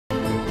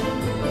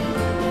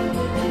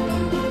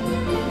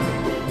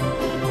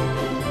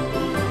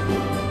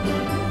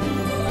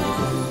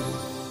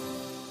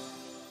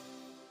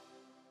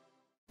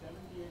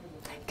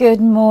Good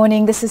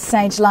morning, this is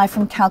Sage live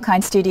from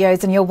𝐊𝐿𝐴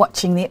Studios and you're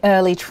watching the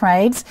Early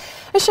Trades,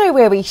 a show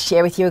where we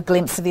share with you a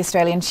glimpse of the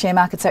Australian share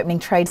market's opening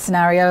trade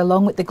scenario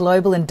along with the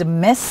global and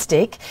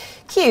domestic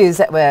cues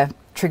that were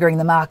triggering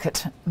the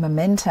market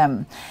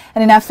momentum.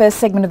 And in our first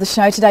segment of the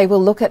show today,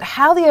 we'll look at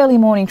how the early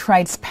morning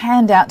trades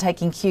panned out,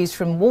 taking cues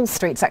from Wall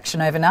Street's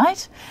action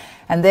overnight.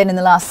 And then in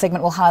the last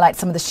segment, we'll highlight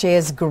some of the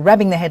shares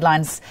grabbing the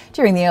headlines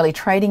during the early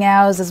trading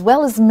hours, as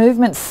well as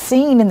movements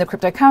seen in the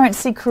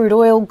cryptocurrency, crude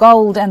oil,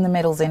 gold and the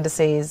metals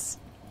indices.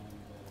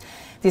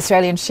 The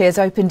Australian shares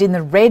opened in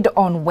the red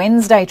on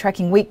Wednesday,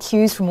 tracking weak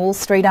cues from Wall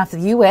Street after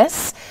the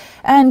US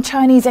and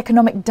Chinese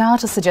economic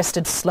data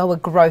suggested slower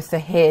growth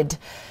ahead.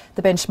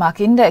 The benchmark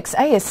index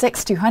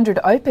ASX 200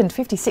 opened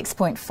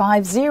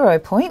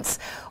 56.50 points,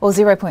 or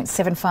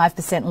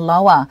 0.75%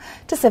 lower,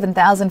 to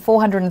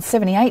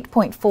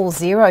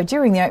 7,478.40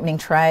 during the opening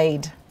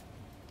trade.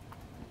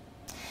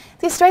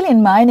 The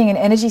Australian mining and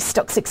energy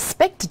stocks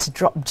expected to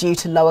drop due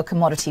to lower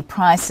commodity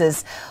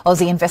prices.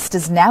 Aussie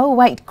investors now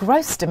await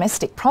gross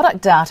domestic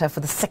product data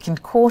for the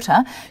second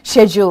quarter,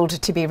 scheduled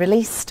to be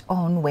released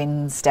on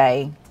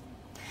Wednesday.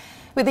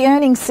 With the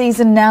earnings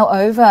season now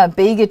over,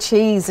 Bega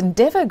Cheese,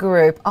 Endeavour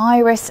Group,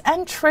 Iress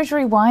and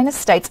Treasury Wine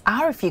Estates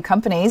are a few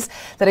companies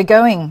that are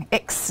going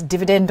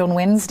ex-dividend on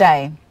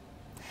Wednesday.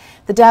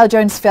 The Dow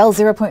Jones fell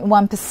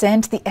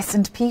 0.1%, the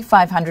S&P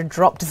 500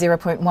 dropped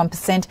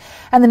 0.1%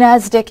 and the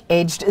Nasdaq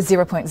edged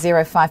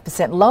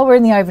 0.05% lower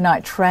in the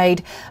overnight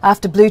trade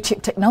after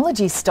blue-chip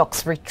technology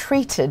stocks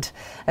retreated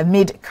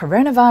amid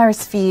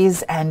coronavirus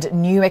fears and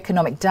new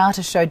economic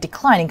data showed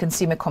declining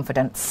consumer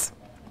confidence.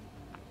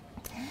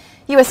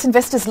 US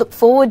investors look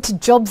forward to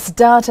jobs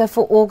data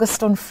for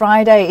August on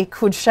Friday. It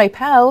could shape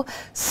how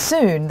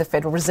soon the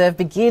Federal Reserve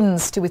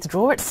begins to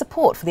withdraw its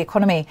support for the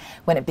economy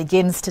when it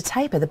begins to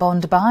taper the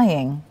bond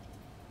buying.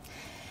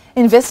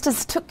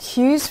 Investors took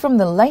cues from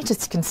the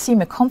latest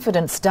consumer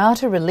confidence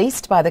data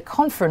released by the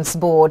Conference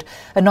Board,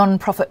 a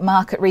non-profit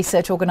market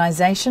research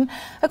organisation.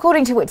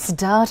 According to its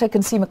data,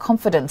 consumer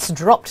confidence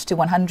dropped to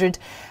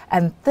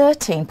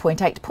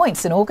 113.8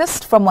 points in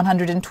August from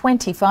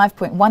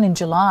 125.1 in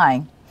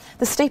July,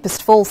 the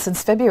steepest fall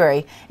since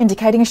February,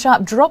 indicating a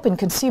sharp drop in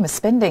consumer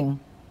spending.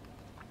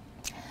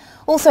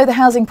 Also, the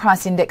housing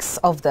price index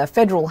of the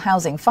Federal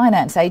Housing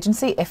Finance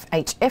Agency,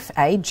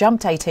 FHFA,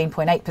 jumped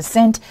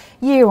 18.8%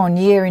 year on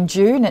year in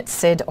June, it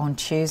said on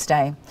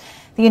Tuesday.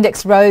 The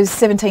index rose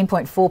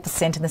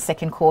 17.4% in the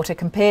second quarter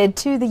compared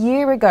to the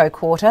year-ago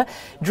quarter,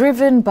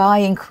 driven by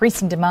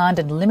increasing demand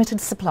and limited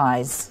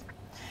supplies.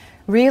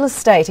 Real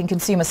estate and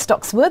consumer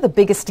stocks were the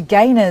biggest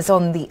gainers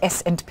on the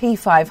S&P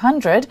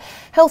 500.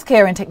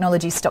 Healthcare and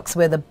technology stocks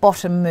were the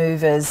bottom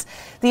movers.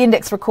 The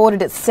index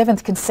recorded its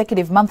seventh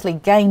consecutive monthly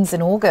gains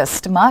in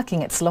August,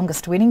 marking its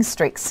longest winning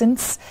streak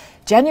since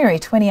January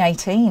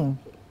 2018.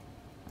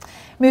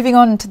 Moving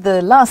on to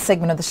the last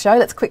segment of the show,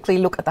 let's quickly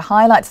look at the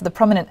highlights of the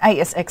prominent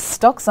ASX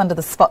stocks under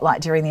the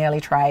spotlight during the early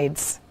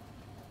trades.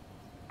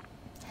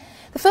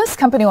 The first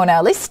company on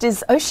our list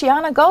is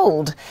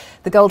OceanaGold.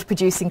 The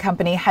gold-producing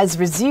company has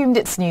resumed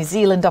its New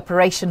Zealand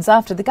operations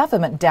after the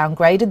government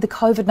downgraded the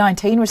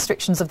COVID-19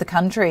 restrictions of the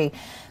country.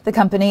 The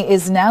company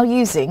is now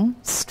using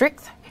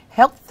strict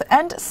health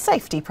and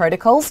safety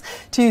protocols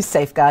to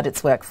safeguard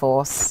its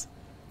workforce.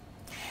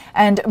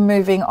 And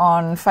moving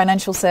on,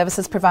 financial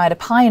services provider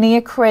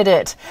Pioneer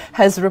Credit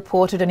has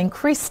reported an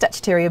increased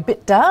statutory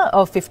EBITDA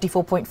of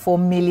 54.4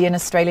 million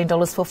Australian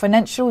dollars for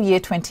financial year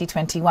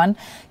 2021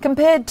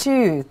 compared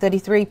to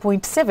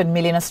 33.7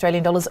 million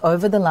Australian dollars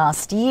over the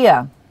last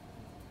year.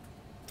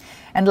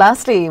 And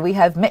lastly, we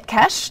have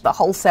Metcash, the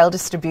wholesale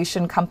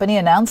distribution company,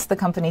 announced the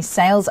company's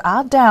sales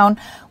are down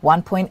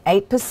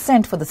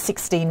 1.8% for the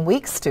 16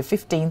 weeks to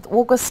 15th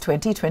August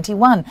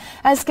 2021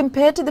 as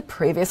compared to the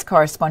previous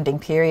corresponding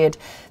period.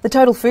 The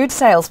total food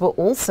sales were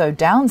also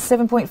down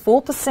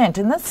 7.4%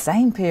 in the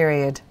same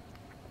period.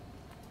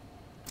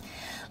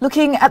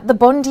 Looking at the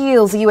bond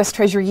yields, the US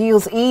Treasury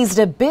yields eased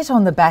a bit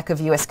on the back of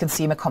US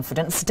consumer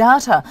confidence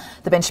data.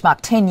 The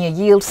benchmark 10-year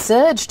yield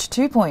surged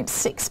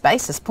 2.6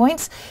 basis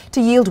points to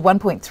yield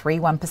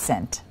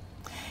 1.31%.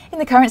 In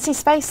the currency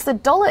space, the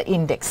dollar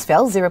index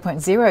fell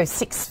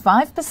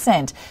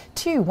 0.065%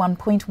 to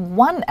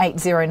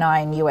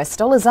 1.1809 US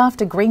dollars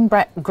after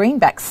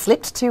greenback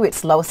slipped to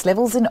its lowest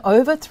levels in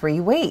over 3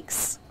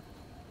 weeks.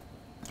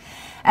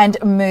 And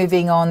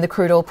moving on, the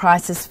crude oil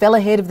prices fell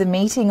ahead of the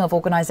meeting of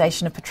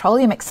Organisation of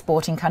Petroleum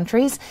Exporting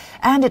Countries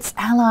and its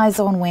allies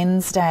on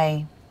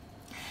Wednesday.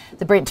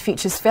 The Brent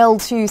futures fell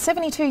to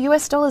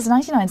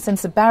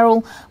 $72.99 a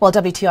barrel, while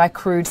WTI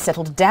crude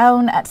settled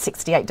down at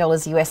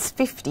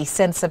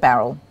 $68.50 a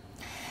barrel.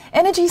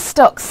 Energy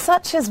stocks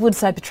such as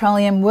Woodside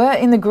Petroleum were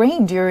in the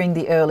green during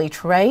the early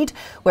trade,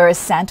 whereas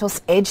Santos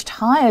edged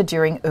higher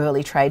during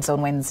early trades on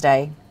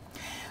Wednesday.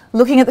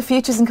 Looking at the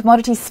futures and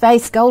commodities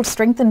space, gold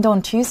strengthened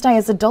on Tuesday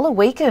as the dollar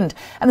weakened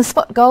and the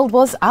spot gold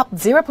was up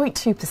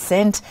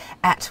 0.2%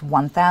 at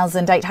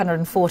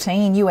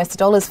 $1,814 US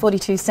dollars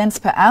 42 cents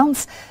per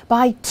ounce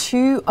by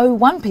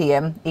 2:01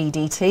 p.m.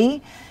 EDT.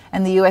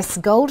 And the US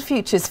gold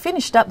futures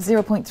finished up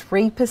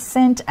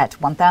 0.3% at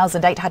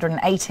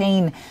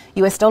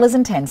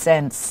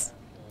 $1,818.10.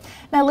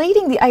 Now,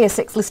 leading the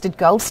ASX listed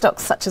gold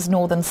stocks such as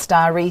Northern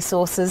Star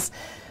Resources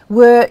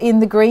were in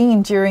the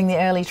green during the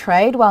early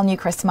trade, while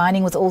Newcrest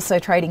Mining was also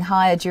trading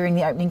higher during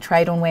the opening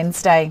trade on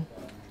Wednesday.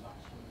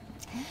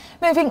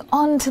 Moving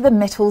on to the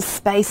metals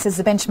space, as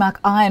the benchmark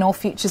iron ore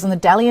futures on the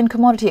Dalian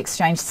Commodity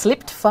Exchange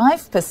slipped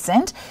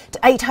 5% to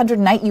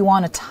 808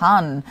 yuan a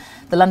tonne.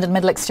 The London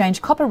Metal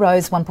Exchange copper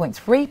rose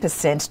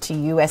 1.3% to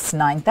US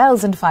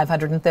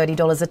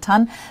 $9,530 a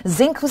tonne.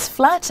 Zinc was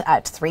flat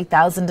at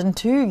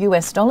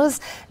 $3,002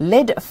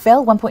 Lead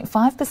fell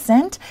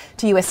 1.5%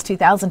 to US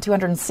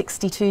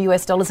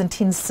 $2,262 and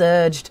tin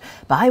surged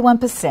by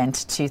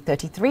 1% to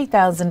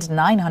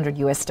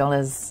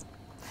 $33,900.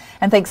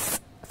 And thanks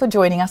for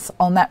joining us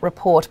on that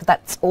report. But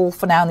that's all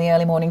for now in the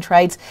early morning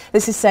trades.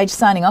 This is Sage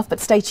signing off,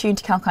 but stay tuned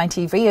to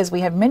𝐊𝐿𝐴𝐼𝐼 TV as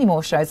we have many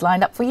more shows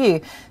lined up for you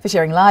for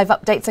sharing live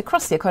updates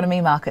across the economy,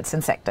 markets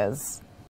and sectors.